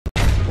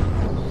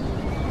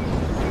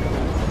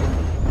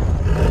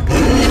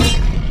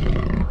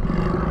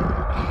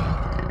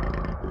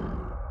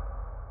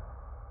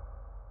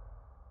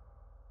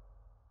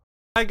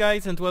Hi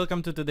guys and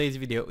welcome to today's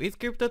video. It's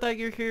Crypto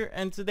Tiger here,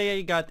 and today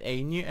I got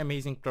a new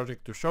amazing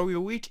project to show you,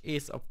 which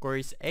is of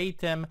course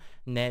atemnet.com.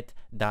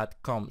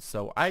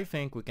 So I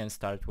think we can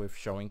start with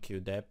showing you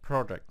the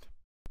project.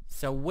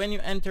 So when you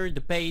enter the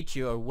page,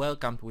 you are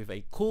welcomed with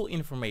a cool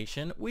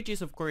information, which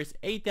is of course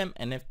ATEM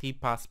NFT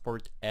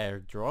passport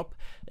airdrop,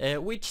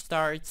 which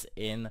starts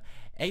in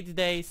 8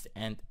 days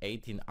and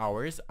 18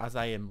 hours as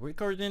I am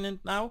recording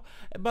it now,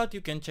 but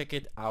you can check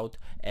it out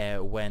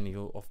when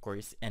you of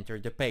course enter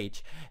the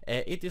page.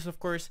 It is of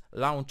course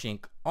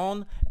launching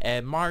on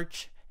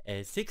March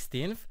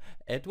 16th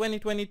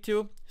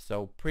 2022,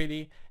 so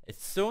pretty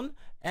soon.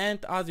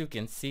 And as you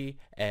can see,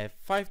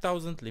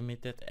 5,000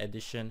 limited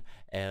edition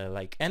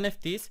like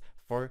NFTs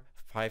for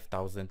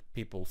 5,000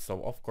 people.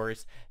 So of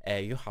course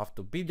you have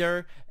to be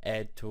there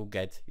to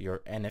get your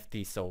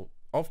NFT. So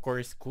of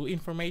course cool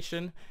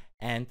information,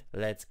 and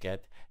let's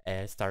get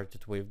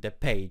started with the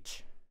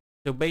page.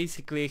 So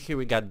basically here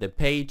we got the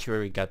page where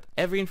we got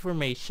every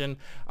information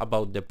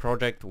about the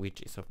project,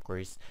 which is of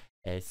course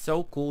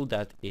so cool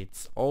that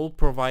it's all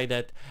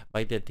provided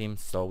by the team.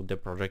 So the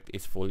project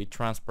is fully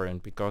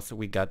transparent because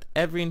we got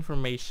every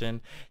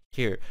information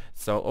here.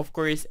 So of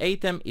course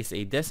ATEM is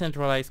a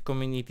decentralized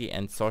community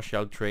and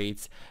social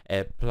trades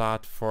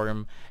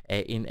platform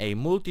in a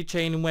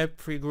multi-chain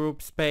Web3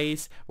 group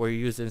space where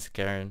users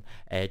can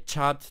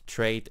chat,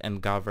 trade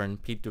and govern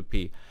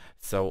P2P.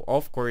 So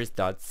of course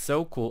that's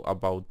so cool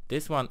about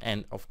this one.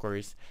 And of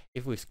course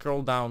if we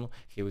scroll down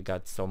here, we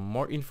got some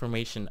more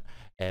information.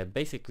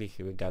 Basically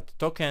here we got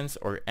tokens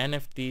or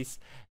NFTs,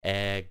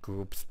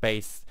 group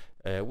space,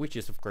 which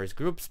is of course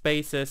group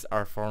spaces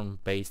are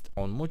formed based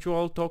on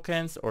mutual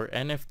tokens or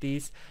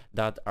NFTs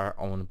that are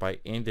owned by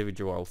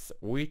individuals,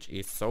 which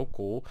is so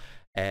cool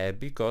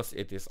because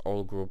it is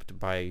all grouped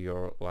by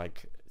your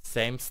like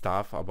same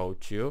stuff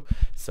about you.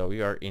 So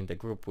you are in the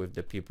group with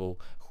the people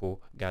who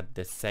got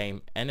the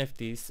same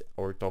NFTs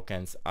or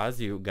tokens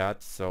as you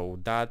got. So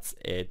that's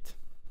it.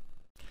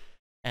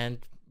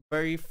 And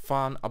very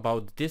fun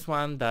about this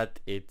one that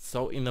it's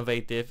so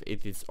innovative.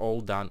 It is all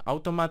done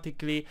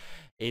automatically.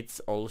 It's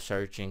all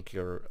searching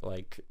your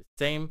like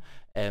same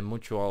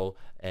mutual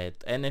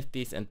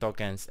NFTs and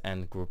tokens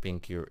and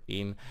grouping you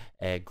in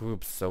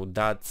groups. So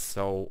that's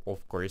so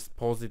of course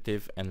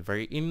positive and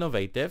very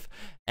innovative.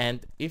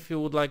 And if you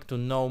would like to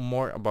know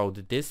more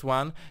about this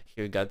one,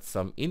 here you got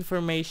some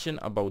information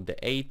about the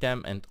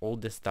ATEM and all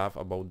the stuff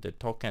about the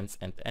tokens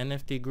and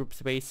NFT group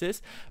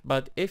spaces.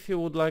 But if you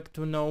would like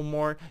to know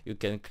more, you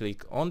can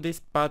click on this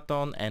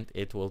button and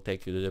it will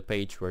take you to the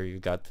page where you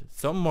got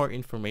some more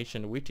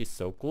information, which is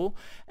so cool.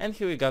 And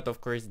here we got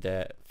of course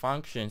the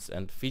functions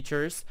and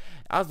features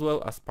as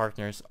well as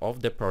partners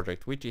of the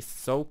project, which is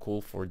so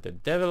cool for the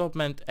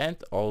development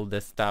and all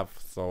the stuff.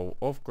 So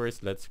of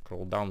course let's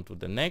scroll down to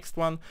the next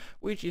one,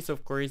 which is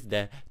of course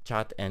the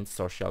chat and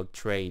social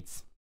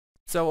trades.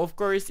 So of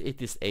course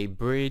it is a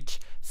bridge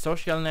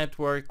social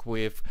network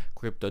with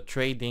crypto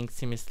trading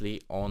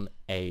seamlessly on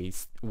a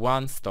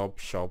one-stop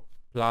shop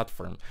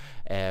platform,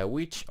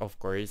 which of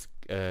course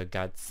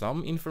got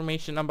some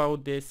information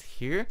about this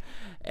here,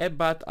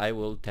 but I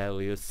will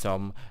tell you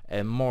some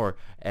more,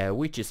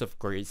 which is of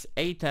course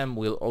ATEM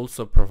will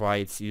also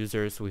provide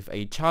users with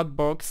a chat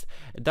box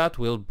that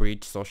will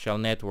bridge social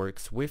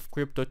networks with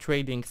crypto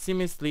trading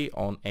seamlessly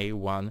on a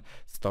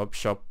one-stop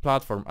shop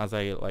platform, as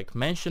I like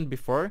mentioned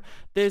before.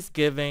 This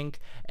giving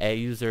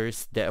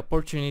users the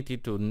opportunity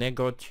to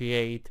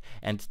negotiate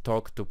and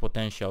talk to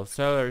potential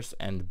sellers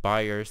and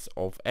buyers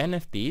of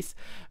NFTs,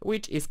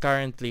 which is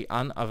currently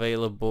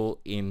unavailable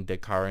in the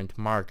current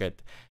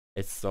market.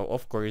 So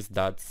of course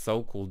that's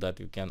so cool that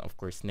you can of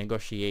course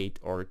negotiate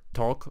or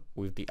talk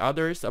with the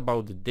others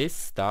about this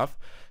stuff.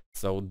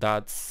 So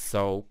that's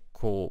so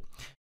cool.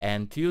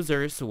 And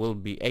users will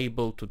be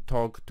able to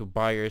talk to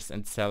buyers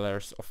and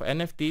sellers of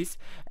NFTs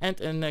and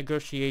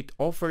negotiate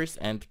offers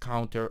and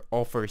counter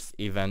offers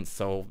even.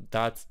 So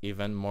that's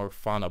even more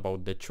fun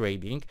about the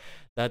trading,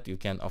 that you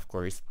can of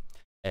course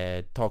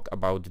talk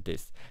about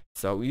this.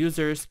 So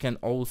users can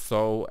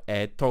also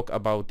talk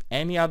about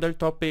any other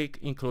topic,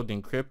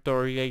 including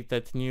crypto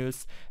related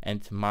news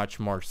and much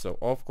more. So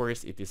of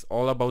course it is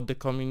all about the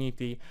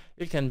community.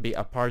 You can be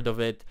a part of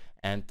it,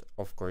 and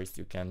of course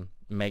you can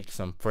make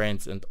some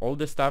friends and all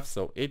the stuff.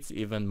 So it's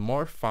even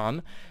more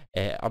fun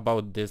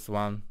about this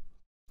one.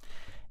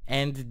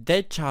 And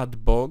the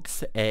chat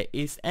box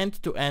is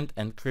end-to-end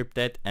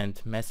encrypted,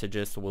 and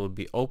messages will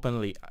be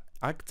openly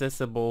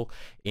accessible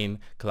in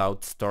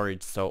cloud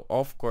storage. So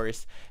of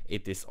course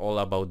it is all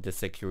about the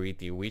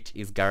security, which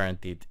is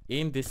guaranteed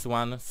in this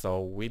one,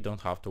 so we don't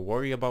have to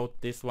worry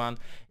about this one.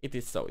 It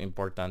is so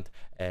important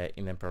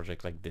in a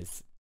project like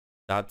this,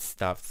 that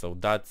stuff. So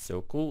that's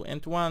so cool.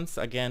 And once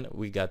again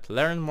we got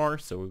learn more,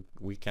 so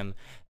we can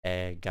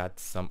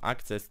get some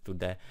access to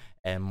the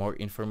more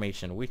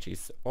information, which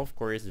is of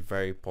course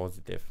very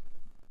positive.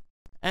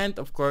 And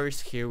of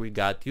course here we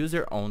got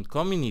user-owned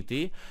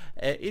community.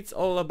 It's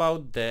all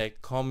about the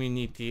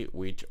community,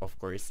 which of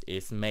course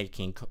is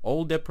making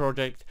all the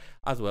project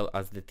as well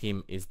as the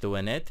team is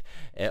doing it.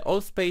 All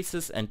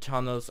spaces and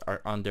channels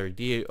are under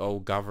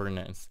DAO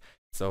governance.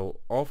 So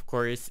of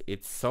course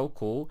it's so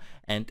cool,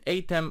 and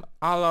ATEM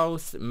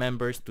allows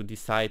members to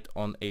decide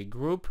on a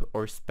group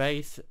or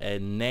space, a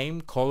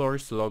name,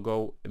 colors,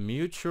 logo,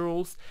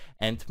 mutuals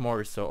and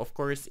more. So of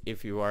course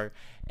if you are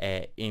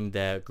in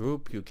the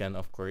group, you can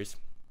of course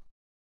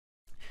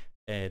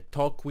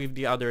talk with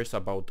the others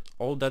about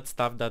all that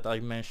stuff that I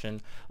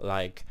mentioned,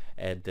 like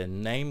the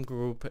name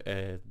group,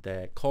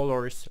 the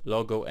colors,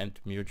 logo and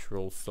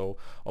mutuals. So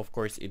of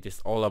course it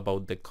is all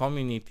about the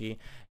community.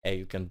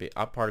 You can be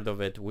a part of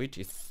it, which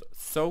is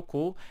so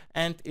cool,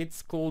 and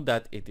it's cool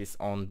that it is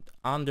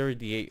under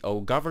the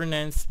DAO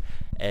governance,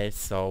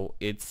 so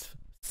it's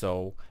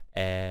so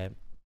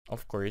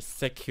of course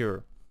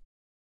secure.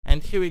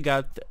 And here we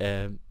got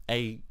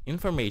a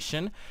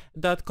information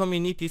that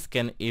communities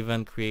can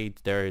even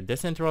create their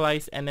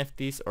decentralized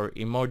NFTs or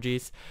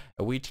emojis,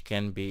 which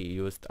can be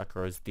used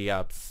across the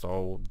apps.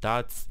 So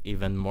that's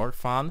even more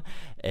fun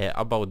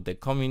about the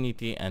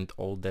community and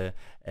all the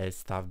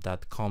stuff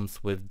that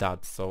comes with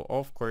that. So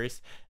of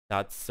course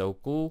that's so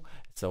cool.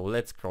 So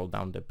let's scroll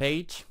down the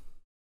page.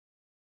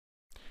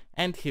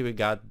 And here we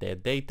got the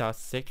data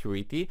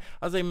security.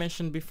 As I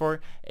mentioned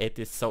before, it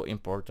is so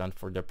important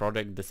for the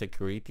project, the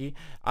security,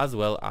 as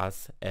well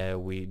as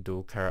we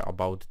do care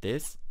about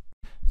this.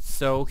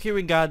 So here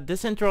we got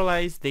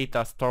decentralized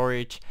data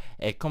storage,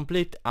 a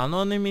complete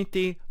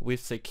anonymity with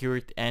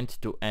secured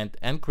end-to-end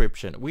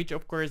encryption, which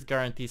of course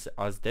guarantees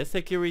us the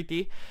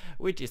security,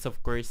 which is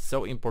of course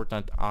so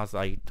important, as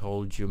I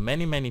told you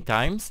many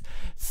times.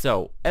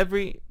 So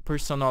every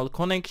personal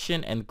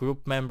connection and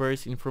group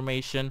members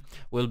information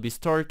will be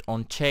stored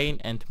on chain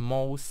and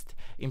most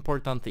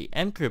importantly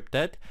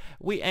encrypted.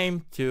 We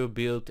aim to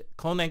build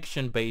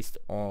connection based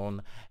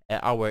on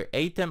our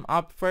ATEM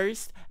app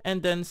first,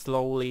 and then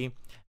slowly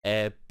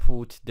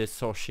put the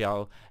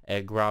social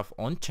graph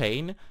on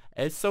chain,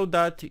 so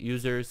that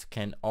users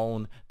can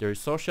own their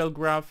social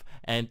graph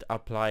and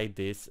apply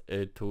this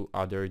to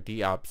other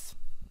apps.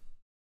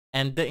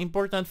 And the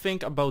important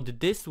thing about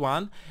this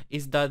one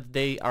is that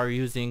they are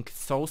using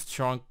so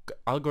strong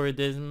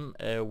algorithm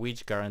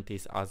which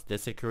guarantees us the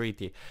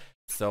security.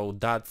 So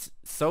that's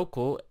so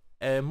cool.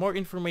 More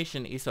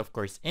information is of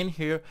course in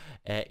here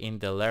in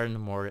the learn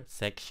more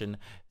section.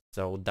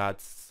 So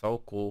that's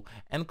so cool.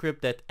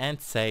 Encrypted and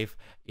safe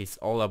is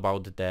all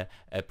about the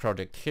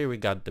project. Here we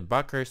got the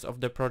backers of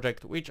the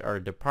project, which are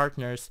the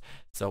partners.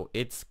 So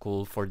it's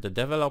cool for the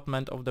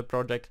development of the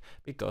project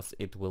because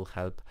it will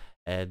help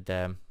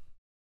the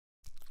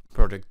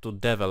project to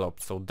develop.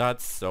 So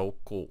that's so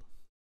cool.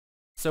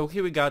 So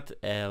here we got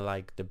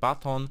like the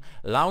button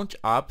launch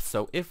app.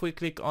 So if we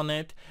click on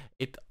it,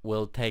 it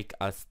will take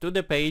us to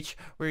the page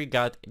where we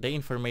got the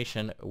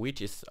information,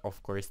 which is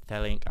of course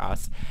telling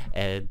us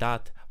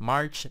that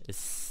March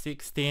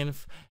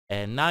 16th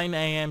 9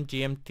 AM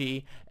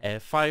GMT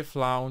 5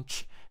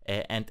 launch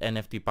and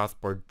NFT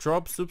passport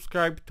drop.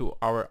 Subscribe to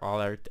our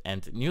alert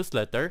and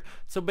newsletter.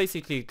 So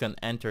basically you can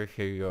enter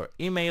here your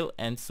email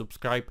and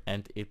subscribe,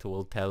 and it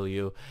will tell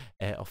you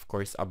of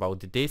course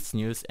about this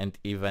news and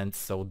events.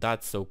 So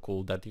that's so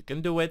cool that you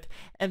can do it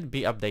and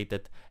be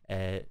updated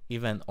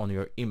even on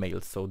your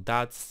email. So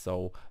that's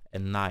so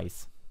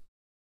nice.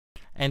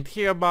 And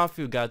here above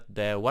you got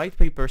the white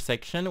paper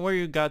section where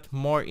you got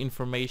more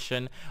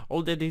information.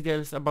 All the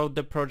details about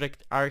the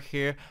project are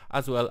here,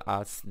 as well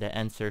as the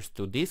answers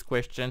to these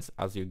questions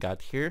as you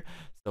got here.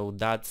 So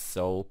that's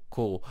so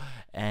cool.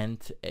 And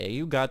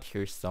you got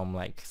here some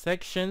like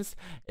sections.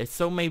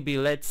 So maybe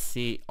let's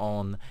see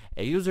on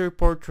a user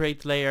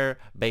portrait layer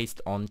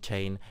based on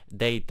chain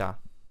data.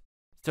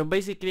 So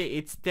basically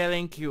it's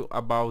telling you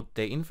about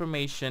the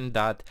information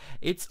that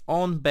it's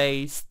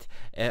based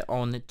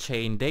on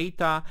chain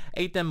data.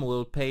 ATEM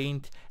will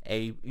paint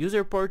a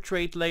user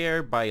portrait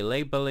layer by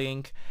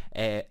labeling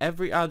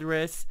every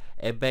address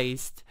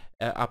based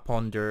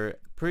upon their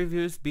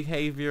previous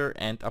behavior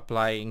and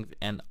applying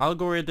an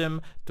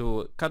algorithm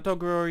to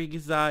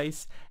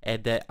categorize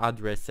the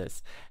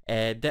addresses.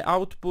 The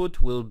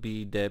output will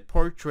be the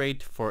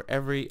portrait for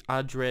every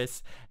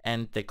address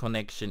and the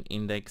connection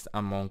index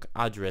among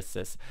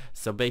addresses.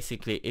 So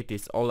basically it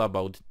is all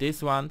about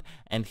this one.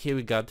 And here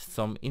we got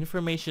some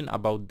information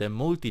about the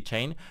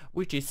multi-chain,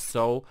 which is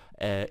so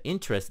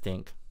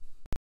interesting.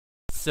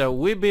 So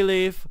we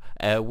believe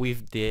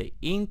with the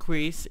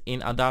increase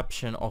in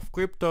adoption of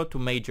crypto to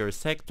major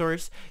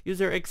sectors,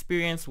 user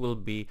experience will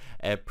be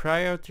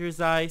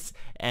prioritized,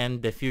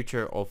 and the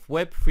future of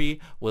Web3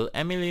 will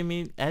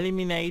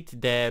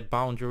eliminate the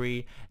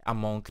boundary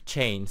among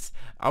chains.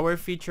 Our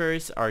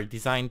features are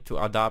designed to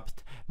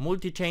adopt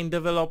multi-chain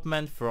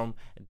development from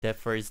the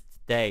first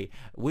day.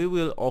 We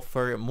will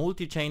offer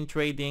multi-chain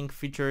trading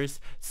features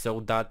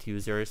so that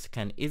users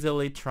can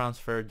easily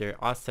transfer their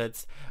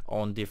assets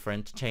on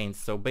different chains.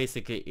 So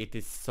basically it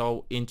is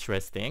so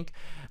interesting.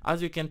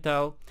 As you can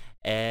tell,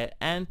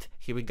 and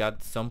here we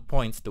got some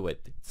points to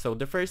it. So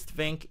the first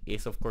thing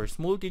is of course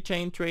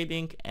multi-chain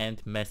trading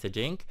and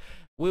messaging.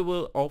 We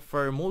will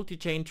offer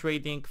multi-chain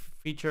trading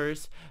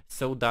features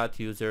so that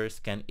users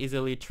can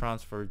easily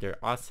transfer their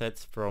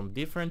assets from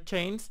different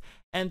chains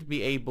and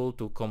be able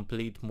to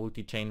complete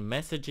multi-chain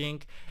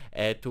messaging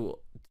to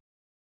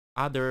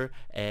other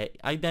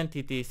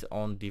identities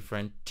on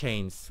different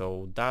chains.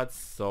 So that's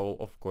so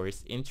of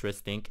course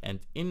interesting and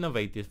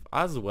innovative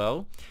as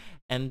well.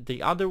 And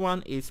the other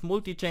one is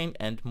multi-chain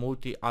and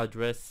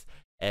multi-address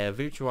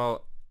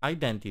virtual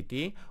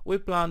identity. We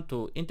plan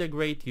to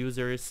integrate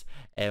users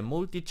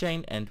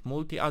multi-chain and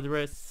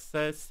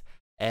multi-addresses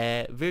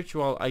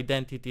virtual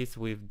identities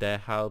with the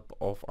help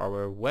of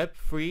our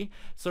Web3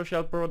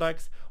 social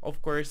products.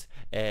 Of course,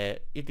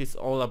 it is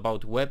all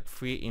about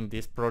Web3 in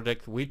this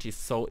project, which is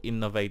so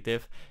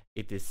innovative.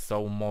 It is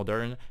so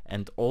modern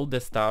and all the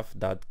stuff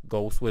that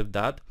goes with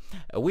that.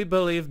 We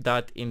believe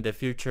that in the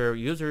future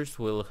users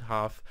will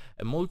have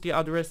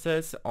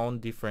multi-addresses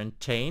on different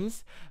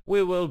chains.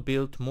 We will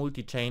build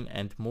multi-chain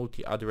and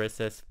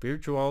multi-addresses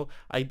virtual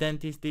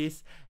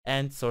identities,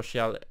 and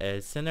social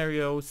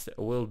scenarios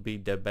will be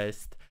the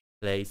best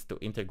place to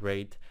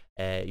integrate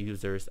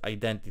users'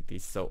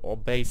 identities. So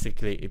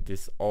basically it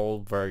is all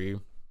very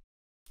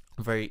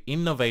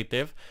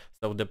innovative.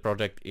 So the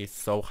project is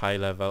so high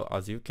level,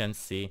 as you can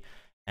see,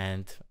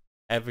 and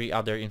every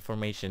other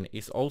information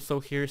is also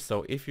here.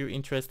 So if you're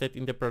interested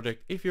in the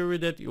project, if you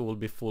read it, you will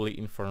be fully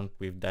informed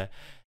with the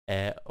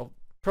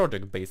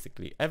project.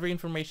 Basically every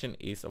information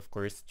is of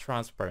course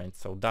transparent,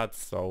 so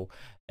that's so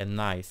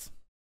nice.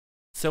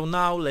 So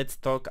now let's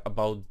talk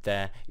about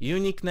the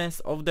uniqueness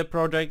of the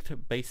project,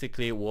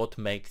 basically what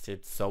makes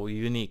it so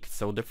unique.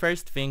 So the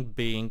first thing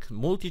being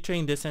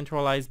multi-chain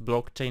decentralized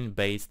blockchain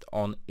based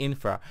on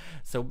infra.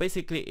 So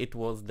basically it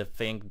was the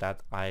thing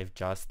that I've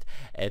just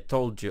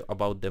told you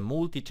about, the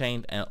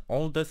multi-chain and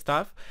all the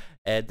stuff.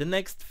 The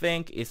next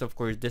thing is of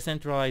course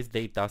decentralized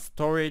data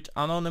storage,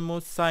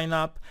 anonymous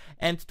sign-up,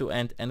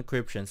 end-to-end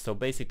encryption. So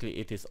basically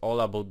it is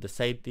all about the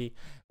safety,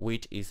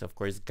 which is of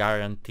course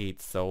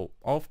guaranteed. So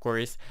of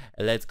course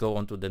let's go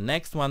on to the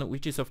next one,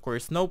 which is of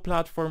course no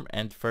platform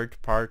and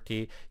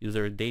third-party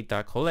user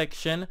data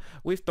collection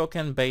with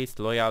token-based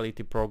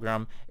loyalty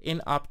program,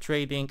 in-app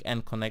trading,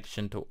 and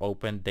connection to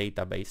open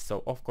database.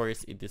 So of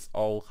course it is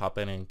all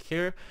happening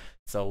here.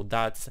 So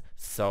that's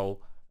so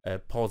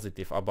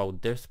positive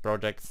about this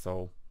project,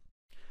 so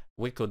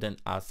we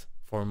couldn't ask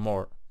for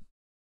more.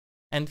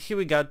 And here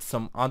we got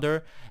some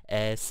other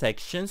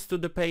sections to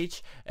the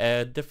page.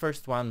 The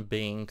first one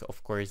being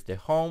of course the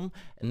home.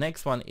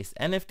 Next one is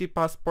NFT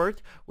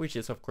passport, which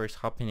is of course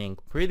happening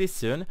pretty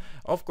soon.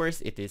 Of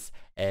course it is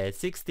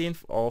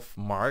 16th of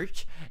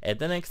March.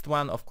 The next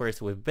one, of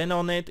course we've been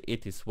on it,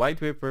 it is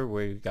white paper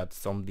where you got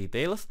some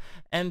details.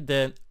 And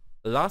then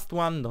last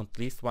one, not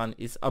least one,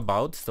 is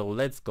about. So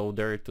let's go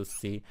there to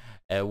see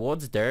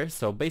what's there.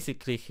 So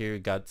basically here you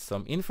got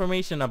some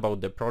information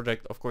about the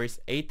project. Of course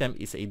ATEM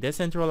is a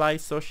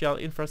decentralized social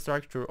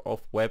infrastructure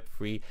of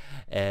Web3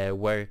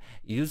 where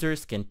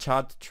users can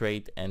chat,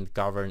 trade, and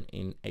govern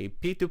in a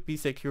P2P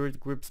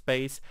secured group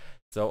space.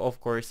 So of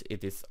course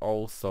it is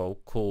also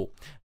cool.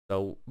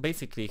 So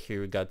basically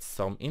here you got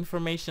some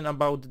information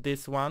about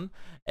this one,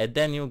 and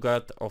then you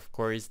got of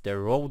course the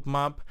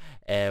roadmap,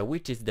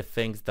 which is the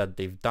things that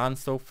they've done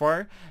so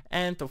far,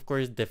 and of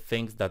course the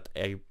things that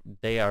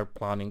they are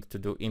planning to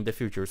do in the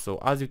future. So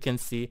as you can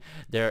see,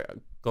 they're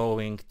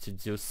going to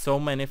do so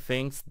many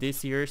things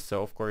this year,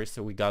 so of course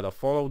we gotta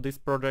follow this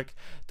project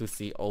to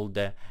see all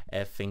the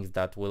things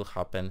that will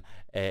happen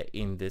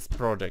in this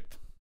project.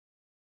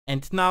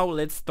 And now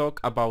let's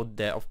talk about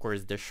the, of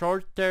course, the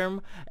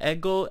short-term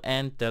goal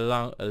and the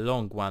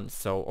long one.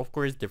 So of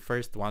course the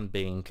first one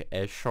being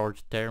a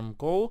short-term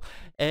goal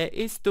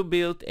is to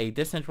build a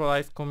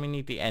decentralized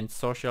community and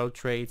social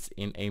trades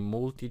in a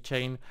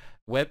multi-chain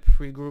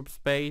Web3 group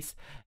space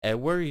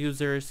where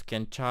users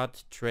can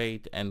chat,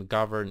 trade, and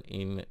govern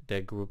in the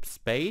group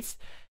space.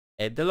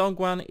 The long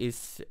one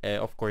is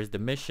of course the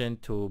mission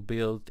to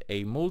build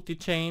a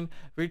multi-chain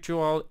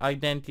virtual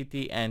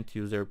identity and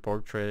user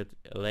portrait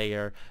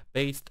layer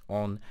based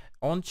on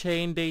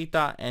on-chain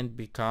data and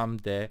become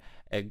the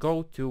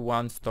go-to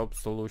one-stop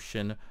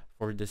solution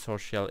for the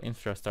social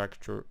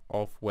infrastructure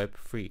of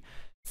Web3.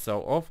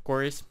 So of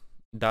course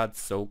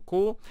that's so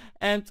cool,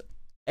 and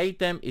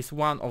ATEM is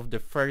one of the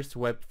first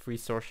Web3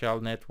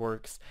 social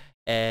networks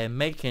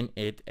making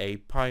it a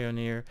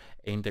pioneer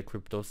in the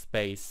crypto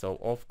space. So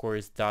of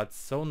course that's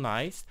so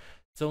nice.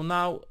 So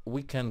now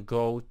we can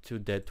go to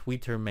the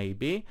Twitter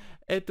maybe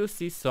to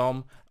see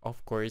some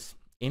of course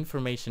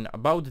information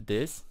about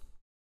this,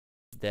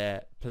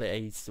 the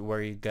place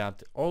where you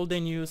got all the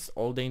news,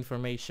 all the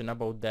information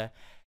about the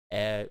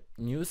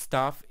new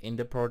stuff in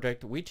the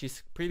project, which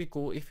is pretty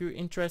cool. If you're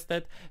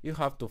interested, you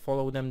have to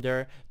follow them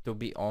there to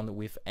be on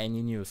with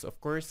any news.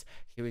 Of course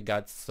here we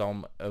got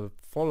some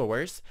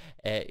followers.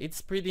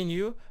 It's pretty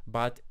new,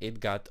 but it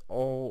got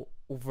all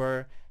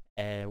over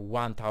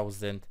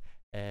 1000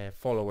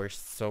 followers,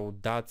 so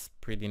that's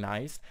pretty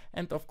nice.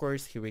 And of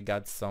course here we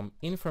got some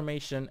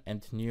information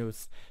and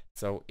news,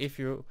 so if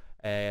you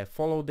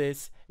follow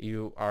this,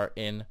 you are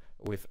in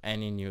with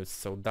any news,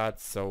 so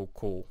that's so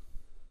cool.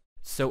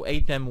 So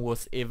ATEM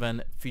was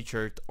even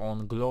featured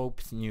on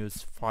Globe's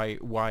News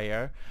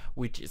Wire,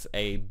 which is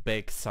a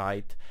big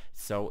site,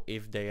 so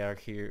if they are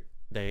here,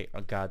 they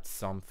got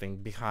something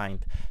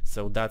behind,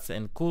 so that's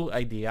a cool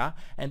idea.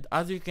 And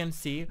as you can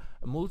see,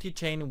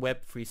 Multichain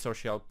Web3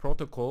 social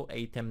protocol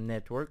ATEM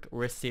network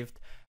received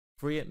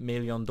 $3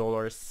 million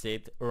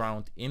seed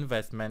round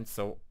investment,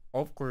 so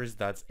of course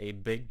that's a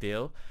big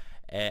deal.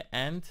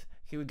 And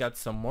here we got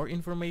some more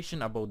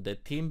information about the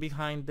team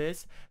behind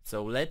this.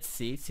 So let's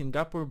see.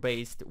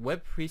 Singapore-based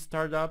Web3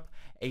 startup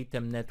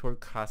ATEM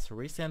Network has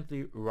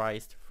recently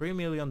raised $3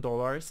 million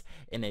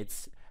in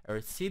its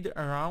seed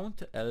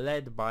round,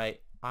 led by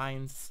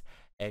Eins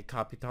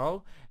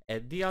Capital.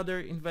 The other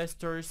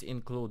investors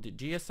include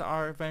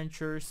GSR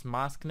Ventures,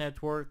 Mask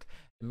Network,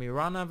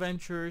 Mirana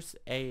Ventures,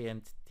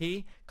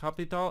 A&T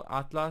Capital,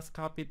 Atlas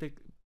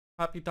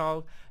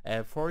Capital,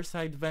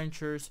 Foresight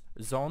Ventures,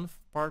 Zone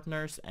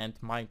Partners, and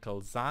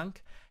Michael Zhang,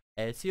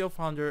 CEO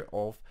founder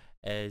of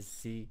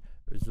Zhu.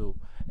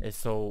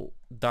 So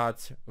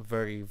that's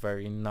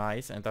very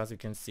nice. And as you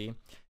can see,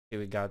 here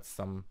we got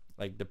some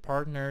like the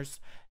partners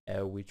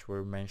which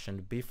were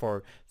mentioned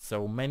before,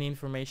 so many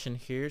information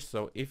here.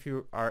 So if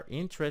you are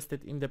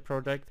interested in the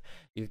product,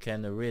 you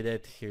can read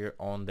it here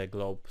on the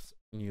Globe's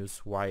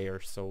News Wire.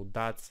 So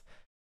that's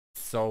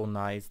so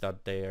nice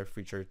that they are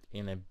featured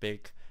in a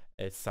big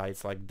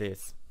sites like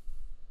this.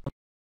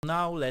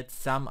 Now let's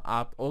sum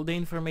up all the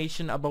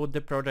information about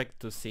the product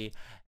to see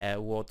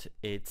what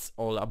it's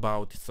all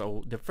about.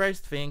 So the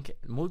first thing,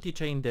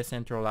 multi-chain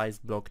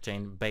decentralized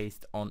blockchain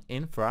based on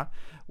infra,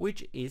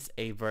 which is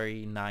a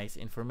very nice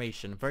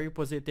information, very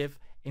positive,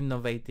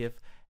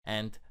 innovative,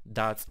 and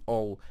that's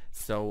all.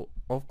 So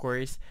of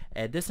course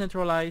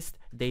decentralized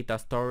data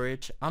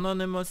storage,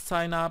 anonymous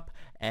sign up,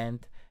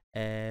 and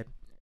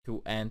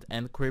end-to-end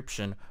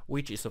encryption,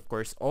 which is of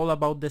course all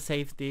about the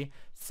safety.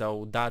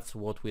 So that's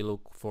what we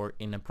look for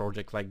in a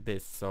project like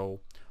this. So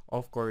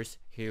of course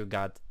here you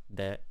got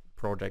the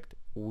project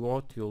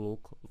what you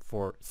look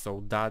for,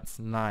 so that's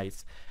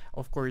nice.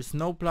 Of course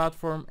no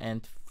platform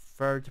and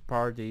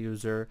third-party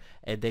user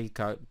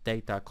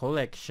data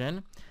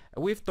collection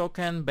with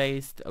token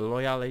based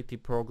loyalty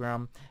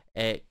program,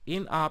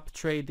 in-app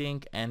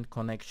trading, and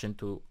connection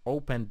to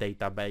open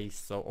database.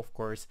 So of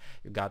course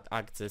you got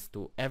access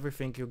to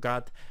everything you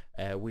got,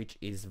 which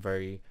is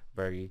very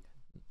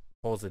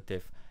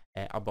positive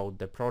about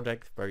the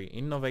product, very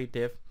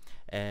innovative.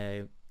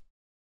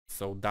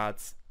 So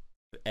that's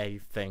a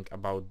thing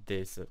about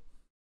this.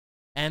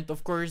 And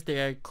of course they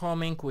are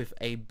coming with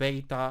a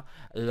beta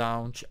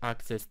launch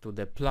access to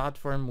the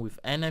platform with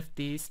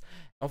NFTs.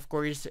 Of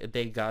course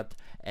they got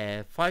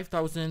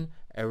 5,000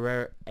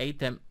 rare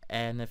ATEM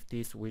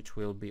NFTs, which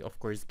will be of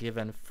course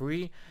given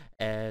free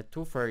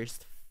to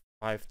first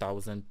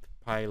 5,000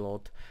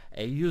 pilot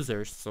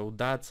users. So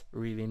that's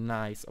really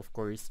nice, of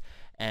course.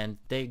 And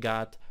they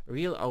got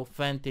real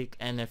authentic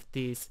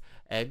NFTs.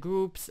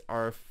 Groups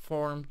are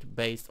formed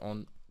based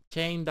on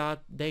chain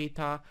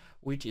data,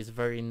 which is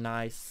very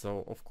nice.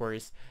 So of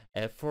course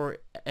for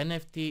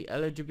NFT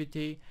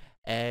eligibility,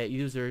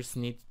 users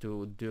need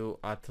to do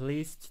at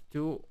least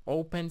 2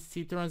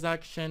 OpenSea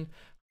transactions,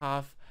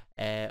 have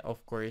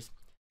of course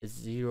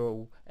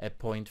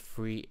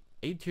 0.3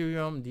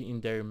 Ethereum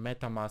in their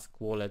MetaMask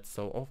wallet.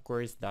 So of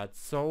course that's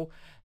so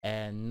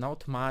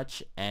not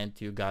much, and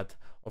you got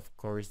of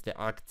course the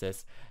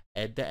access.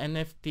 The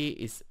NFT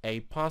is a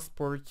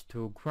passport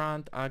to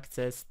grant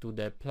access to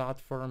the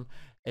platform.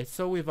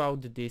 So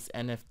without this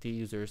NFT,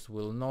 users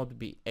will not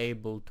be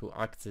able to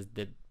access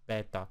the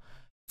beta.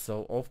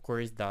 So of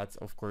course that's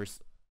of course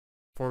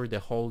for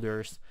the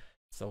holders.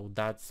 So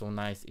that's so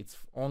nice. It's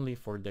only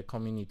for the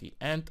community.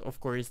 And of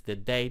course the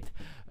date,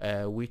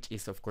 which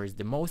is of course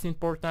the most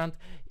important,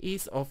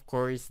 is of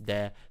course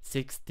the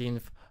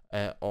 16th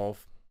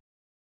of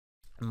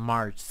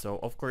March. So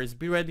of course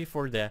be ready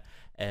for the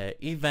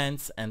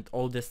events and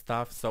all the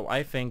stuff. So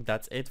I think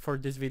that's it for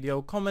this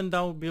video. Comment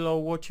down below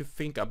what you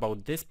think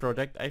about this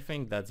product. I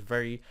think that's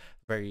very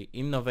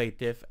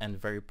innovative and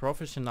very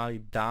professionally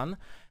done.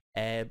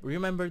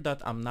 Remember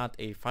that I'm not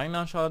a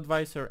financial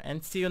advisor,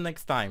 and see you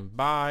next time.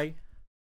 Bye.